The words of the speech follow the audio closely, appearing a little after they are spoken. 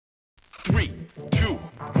3, 2,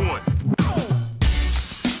 1.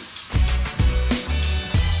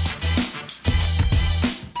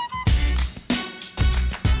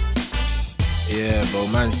 Yeah, bro,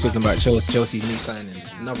 man's talking about Chelsea's new signing.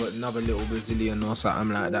 Another little Brazilian or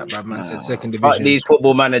something like that, bro. Man said second division. Fuck these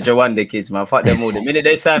Football Manager wonder kids, man. Fuck them all. The minute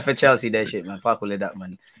they sign for Chelsea, their shit, man. Fuck all of that,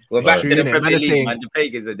 man. We're back to the Premier League, man. The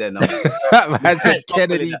pagans are there now. Man said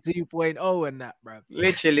Kennedy 2.0 and that, bro.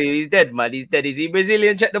 Literally, he's dead, man. He's dead. Is he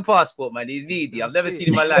Brazilian? Check the passport, man. He's VD. I've never seen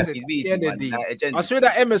him in my life. He's VD, man. Like, I swear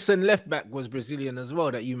that Emerson left back was Brazilian as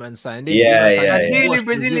well. That you man signed. Yeah. Really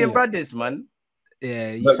Brazilian brothers, man.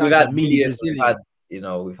 Yeah, but we got Brazilian.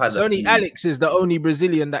 We've had. It's only Alex is the only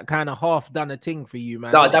Brazilian that kind of half done a thing for you,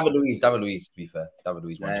 man. No, David Luiz. To be fair, David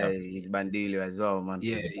Luiz. He's Bandilio as well, man.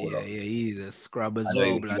 Yeah, he's a scrub as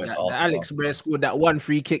well, blood. Alex Bear scored that one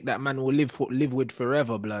free kick that man will live with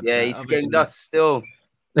forever, blood. Yeah, he's skanked us still.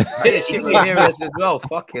 Ramirez as well.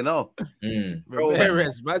 Fucking hell.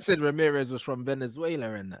 Ramirez. Man said Ramirez was from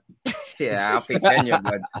Venezuela and that. Yeah, I think Kenya,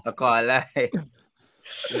 man. I can't lie.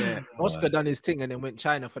 Yeah, Oscar done his thing and then went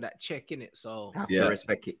China for that check in it. So have to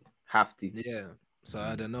respect it. Have to. Yeah. So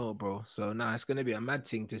I don't know, bro. So now it's gonna be a mad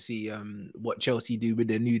thing to see what Chelsea do with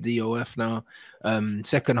the new DOF now.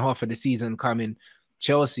 Second half of the season coming.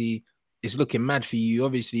 Chelsea is looking mad for you.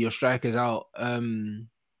 Obviously, your striker's out.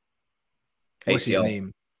 What's his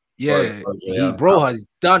name? Yeah, Broja's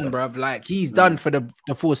done, bruv. Like he's done for the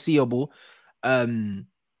foreseeable.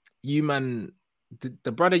 You man.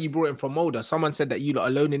 The brother you brought in from Molde, someone said that you lot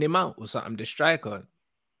are loaning him out or something, the striker.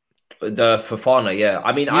 The Fofana, yeah.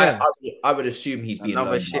 I mean, yeah. I would assume he's been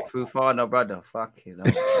another shit Fofana, brother. Fuck you know.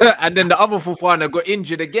 And then the other Fofana got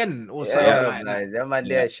injured again or something. That man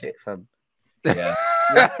there shit, fam. Yeah.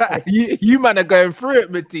 you man are going through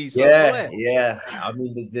it, Matisse. Yeah. I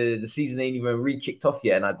mean, the season ain't even re-kicked off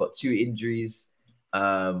yet, and I got 2 injuries, 2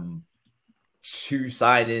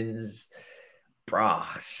 signings. Bruh,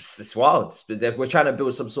 it's wild. We're trying to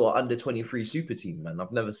build some sort of under 23 super team, man.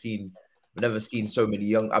 I've never seen so many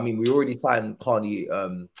young. I mean, we already signed Carney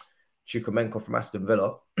Chukwuemeka from Aston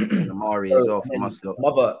Villa, Amari as well from Aston.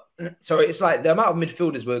 So it's like the amount of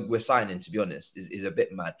midfielders we're signing, to be honest, is a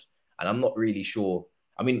bit mad, and I'm not really sure.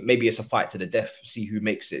 I mean, maybe it's a fight to the death, see who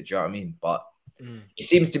makes it. Do you know what I mean? But it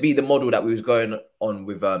seems to be the model that we was going on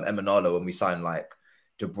with Emanalo when we signed like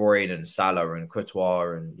De Bruyne and Salah and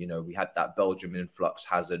Courtois, and we had that Belgium influx,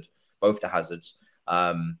 Hazard, both the Hazards,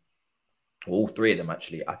 all 3 of them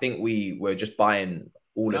actually. I think we were just buying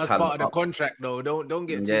all the talent. That's part of the contract, though. Don't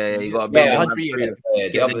get twisted. You got to be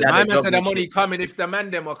man said the money coming if the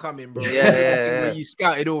man them are coming, bro. Yeah. When you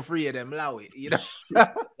scouted all 3 of them, allow it.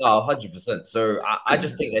 No, 100%. So I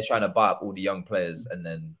just think they're trying to buy up all the young players, and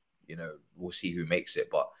then we'll see who makes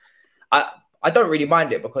it. But I don't really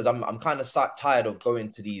mind it because I'm kind of tired of going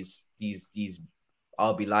to these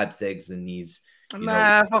RB Leipzigs and these.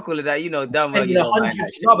 Fuck all of that.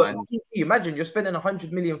 Imagine you're spending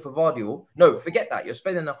 100 million for Vardy. No, forget that. You're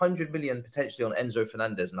spending 100 million potentially on Enzo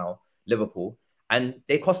Fernandez now, Liverpool, and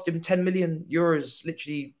they cost him 10 million euros,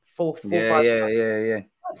 literally 5. Yeah.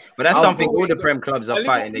 But that's something all the Prem clubs are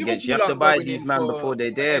fighting against. You have to buy these man before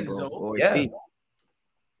they're there, bro.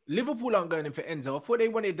 Liverpool aren't going in for Enzo. I thought they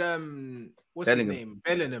wanted what's his name?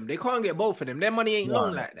 Bellingham. They can't get both of them. Their money ain't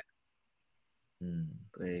long like that.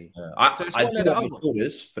 I do want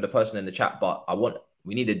midfielders for the person in the chat, but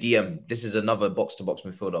we need a DM. This is another box-to-box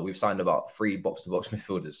midfielder. We've signed about 3 box-to-box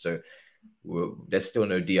midfielders, so there's still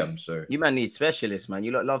no DM. So you man need specialists, man.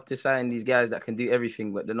 You love to sign these guys that can do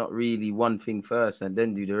everything, but they're not really one thing first and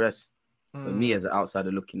then do the rest. For me as an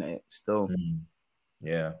outsider looking at it, still.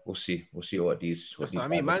 Yeah, we'll see. We'll see what these. I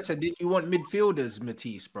mean, man said, did you want midfielders,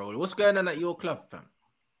 Matisse, bro? What's going on at your club, fam?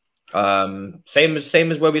 Same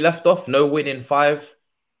as where we left off. No win in 5.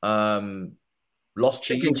 Lost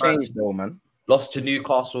to change though, man. Lost to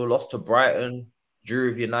Newcastle. Lost to Brighton. Drew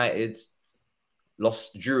with United.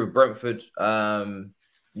 Drew with Brentford. No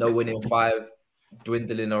win in 5.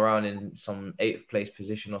 Dwindling around in some 8th place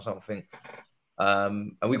position or something.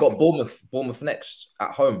 And we got Bournemouth next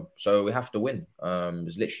at home, so we have to win.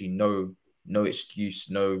 There's literally no excuse,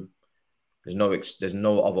 there's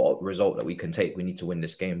no other result that we can take. We need to win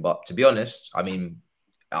this game. But to be honest, I mean,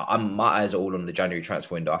 my eyes are all on the January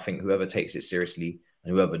transfer window. I think whoever takes it seriously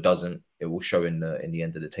and whoever doesn't, it will show in the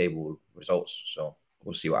end of the table results. So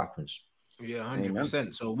we'll see what happens. Yeah,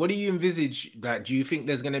 100%. So what do you envisage? That do you think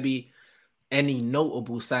there's going to be any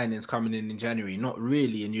notable signings coming in January? Not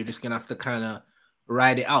really, and you're just going to have to kind of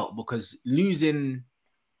ride it out because losing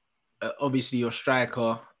obviously your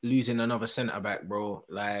striker, losing another centre back, bro.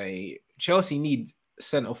 Like Chelsea need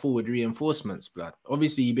centre forward reinforcements, blood.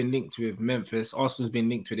 Obviously, you've been linked with Memphis. Arsenal's been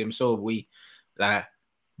linked with him. So have we. Like,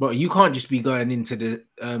 but you can't just be going into the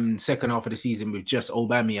second half of the season with just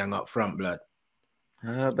Aubameyang up front, blood.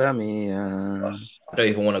 Aubameyang. I don't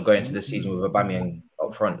even want to go into the season with Aubameyang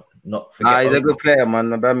up front. Not forget. He's a good player, man.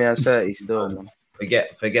 Aubameyang's 30 still, man.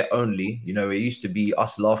 Forget only. You know, it used to be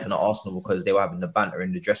us laughing at Arsenal because they were having the banter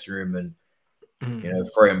in the dressing room and you know,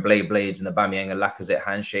 throwing blades and Aubameyang and Lacazette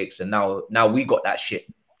handshakes, and now we got that shit.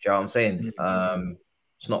 Do you know what I'm saying?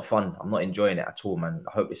 It's not fun. I'm not enjoying it at all, man.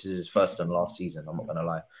 I hope this is his first and last season. I'm not gonna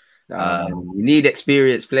lie. You need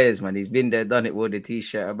experienced players, man. He's been there, done it with the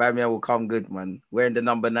t-shirt. Aubameyang will come good, man. Wearing the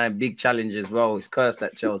number 9, big challenge as well. He's cursed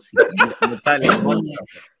at Chelsea.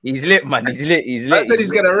 He's lit, man. He's lit. He's lit. I said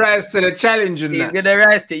he's gonna rise to the challenge. And he's gonna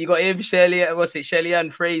rise to it. You got him, Shelley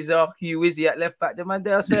and Fraser, Hugh Wizzy at left back. The man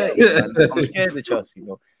there, I'm scared of Chelsea,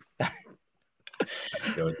 bro.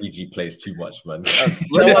 Yo, DG plays too much, man.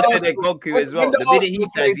 When I said Goku as well. The minute he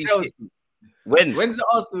says he's When's the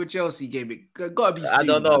Arsenal Chelsea game? It gotta be soon. I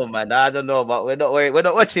don't know, man. I don't know, but we're not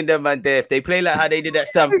watching them, man. There, if they play like how they did at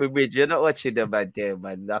Stamford Bridge, you're not watching them, man. There,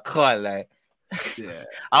 man. I can't lie. Yeah,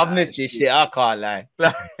 I've missed this shit. I can't lie.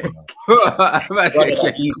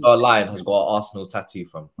 Our line has got an Arsenal tattoo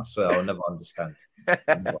from. I swear, I'll never understand.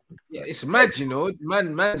 Yeah, it's mad, you know.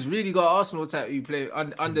 Man's really got Arsenal tattoo play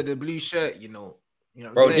under the blue shirt, you know. You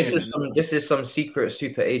know, bro, this is some secret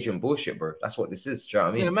super agent bullshit, bro. That's what this is. Do you know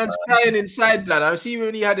what I mean? Yeah, man's crying inside, blood. I see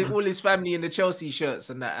when he had all his family in the Chelsea shirts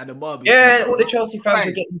and that at the barbecue. Yeah, all the Chelsea fans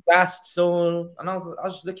were getting gassed. So, and I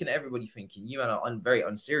was just looking at everybody thinking, you man are very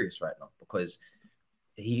unserious right now because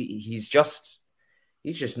he's just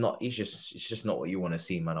not what you want to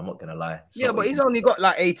see, man. I'm not gonna lie. Yeah, but he's only got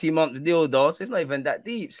like 18 months deal though, so it's not even that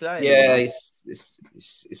deep. Slightly. Yeah, it's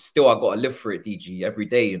still, I gotta live for it, DG, every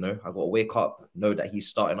day. You know, I gotta wake up, know that he's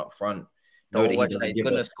starting up front. Know that he's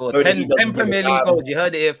gonna score 10 Premier League goals. You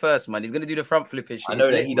heard it here first, man. He's gonna do the front flipping shit. I know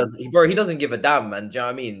that he doesn't give a damn, man. Do you know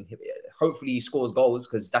what I mean? Hopefully he scores goals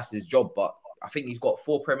because that's his job. But I think he's got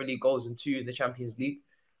 4 Premier League goals and 2 in the Champions League,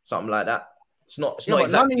 something like that. It's not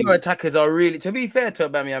exactly. None of your attackers are really, to be fair to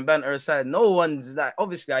Aubameyang, banter aside, no one's like,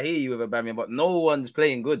 obviously I hear you with Aubameyang, but no one's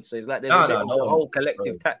playing good. So it's like there's a whole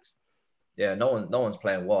collective tax. Yeah, no one's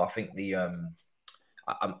playing well. I think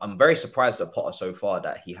I'm very surprised at Potter so far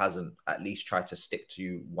that he hasn't at least tried to stick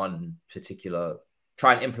to one particular,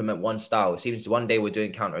 try and implement one style. It seems one day we're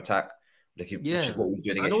doing counter-attack, which is what we're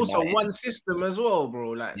doing against and also United. One system as well,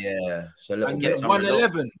 bro. Like, yeah, so let's get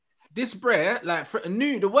 111. This Brer, like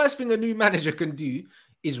the worst thing a new manager can do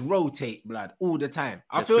is rotate, blood, all the time.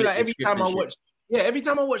 I feel like every time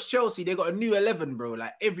I watch Chelsea, they got a new 11, bro.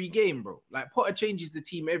 Like every game, bro. Like Potter changes the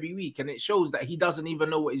team every week, and it shows that he doesn't even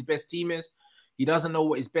know what his best team is. He doesn't know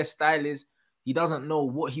what his best style is. He doesn't know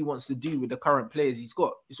what he wants to do with the current players he's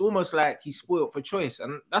got. It's almost like he's spoiled for choice,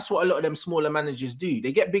 and that's what a lot of them smaller managers do.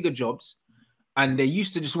 They get bigger jobs, and they're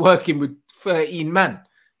used to just working with 13 man.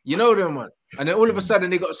 You know them, man. And then all of a sudden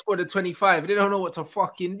they got scored at 25. They don't know what to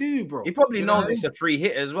fucking do, bro. He probably knows it's a free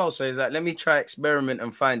hit as well. So he's like, let me try experiment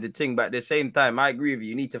and find the thing. But at the same time, I agree with you.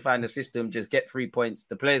 You need to find a system, just get 3 points.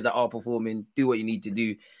 The players that are performing, do what you need to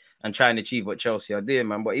do and try and achieve what Chelsea are doing,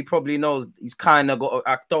 man. But he probably knows he's kind of got,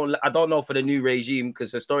 I don't know for the new regime,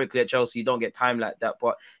 because historically at Chelsea, you don't get time like that.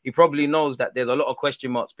 But he probably knows that there's a lot of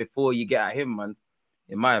question marks before you get at him, man,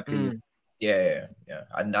 in my opinion. Yeah.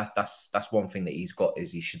 And that's one thing that he's got,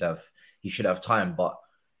 is he should have time, but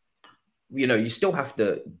you know, you still have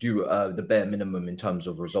to do the bare minimum in terms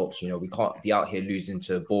of results. You know, we can't be out here losing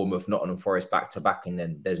to Bournemouth, Nottingham Forest back to back, and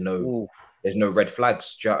then there's no red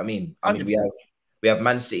flags. Do you know what I mean? I mean, we have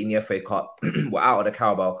Man City in the FA Cup, we're out of the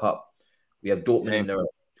Carabao Cup, we have Dortmund in the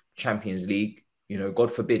Champions League. You know,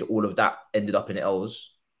 God forbid all of that ended up in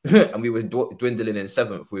L's. And we were dwindling in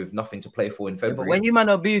 7th with nothing to play for in February. Yeah, but when you man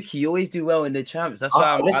are Buki, you always do well in the champs. That's why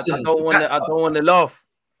I don't want to laugh.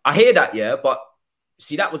 I hear that, yeah, but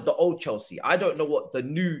see, that was the old Chelsea. I don't know what the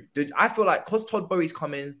new. I feel like because Todd Boehly's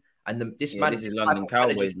coming and this manager's London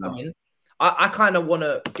Cowboys coming, I kind of want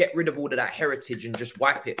to get rid of all of that heritage and just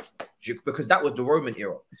wipe it, because that was the Roman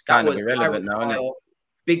era. It's kind of irrelevant now, isn't it?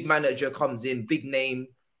 Big manager comes in, big name,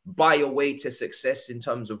 buy your way to success in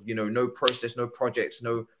terms of, you know, no process, no projects,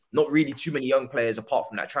 not really too many young players apart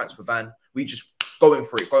from that transfer ban. We just going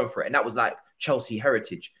for it. And that was like Chelsea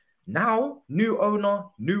heritage. Now, new owner,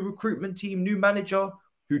 new recruitment team, new manager,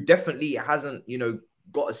 who definitely hasn't, you know,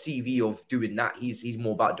 got a CV of doing that. He's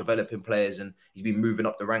more about developing players, and he's been moving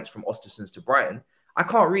up the ranks from Ostersons to Brighton. I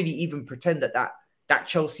can't really even pretend that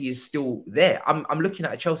Chelsea is still there. I'm looking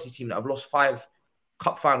at a Chelsea team that have lost 5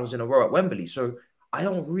 cup finals in a row at Wembley. So I'm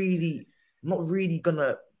not really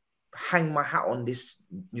gonna hang my hat on this,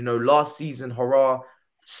 last season hurrah,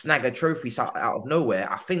 snag a trophy out of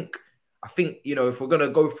nowhere. I think, if we're gonna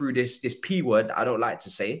go through this P word I don't like to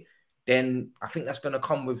say, then I think that's gonna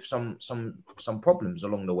come with some problems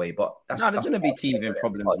along the way. But there's gonna be teething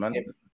problems, man.